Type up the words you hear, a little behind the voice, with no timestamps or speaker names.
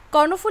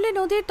কর্ণফুলী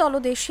নদীর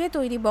তলদেশে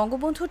তৈরি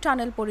বঙ্গবন্ধু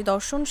টানেল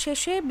পরিদর্শন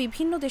শেষে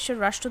বিভিন্ন দেশের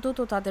রাষ্ট্রদূত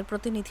ও তাদের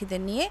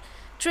প্রতিনিধিদের নিয়ে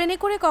ট্রেনে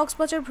করে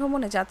কক্সবাজার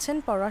ভ্রমণে যাচ্ছেন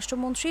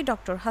পররাষ্ট্রমন্ত্রী ড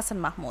হাসান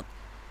মাহমুদ।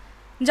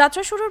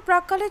 যাত্রা শুরুর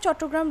প্রাক্কালে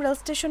চট্টগ্রাম রেল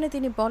স্টেশনে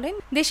তিনি বলেন,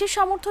 দেশের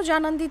সামর্থ্য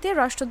জানান দিতে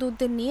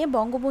রাষ্ট্রদূতদের নিয়ে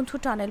বঙ্গবন্ধু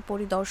টানেল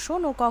পরিদর্শন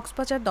ও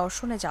কক্সবাজার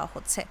দর্শনে যাওয়া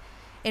হচ্ছে।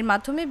 এর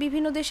মাধ্যমে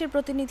বিভিন্ন দেশের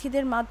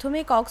প্রতিনিধিদের মাধ্যমে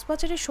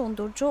কক্সবাজারের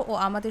সৌন্দর্য ও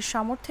আমাদের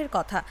সামর্থ্যের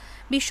কথা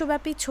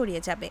বিশ্বব্যাপী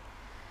ছড়িয়ে যাবে।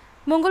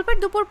 মঙ্গলবার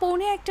দুপুর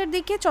 1:45টার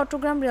দিকে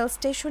চট্টগ্রাম রেল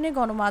স্টেশনে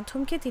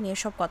গণমাধ্যমকে তিনি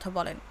এসব কথা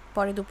বলেন।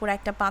 পরে দুপুর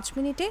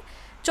 1:05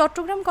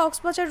 চট্টগ্রাম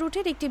কক্সবাজার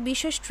রুটের একটি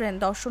বিশেষ ট্রেন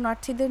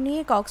দর্শনার্থীদের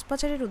নিয়ে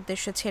কক্সবাজারের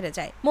উদ্দেশ্যে ছেড়ে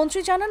যায়।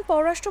 মন্ত্রী জানান,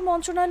 পররাষ্ট্র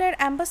মন্ত্রণালয়ের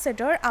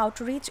অ্যাম্বাসেডর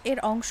আউটরিচ এর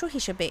অংশ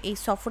হিসেবে এই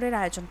সফরের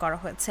আয়োজন করা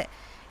হয়েছে।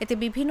 এতে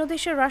বিভিন্ন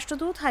দেশের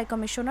রাষ্ট্রদূত,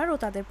 হাইকমিশনার ও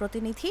তাদের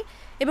প্রতিনিধি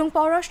এবং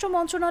পররাষ্ট্র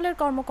মন্ত্রণালয়ের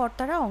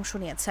কর্মকর্তারা অংশ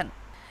নিয়েছেন।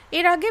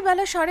 এর আগে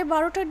বেলা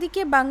 12:30টার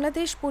দিকে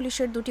বাংলাদেশ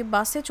পুলিশের দুটি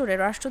বাসে চড়ে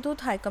রাষ্ট্রদূত,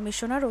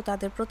 হাইকমিশনার ও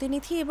তাদের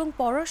প্রতিনিধি এবং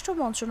পররাষ্ট্র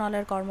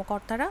মন্ত্রণালয়ের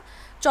কর্মকর্তারা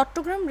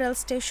চট্টগ্রাম রেল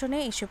স্টেশনে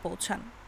এসে পৌঁছান।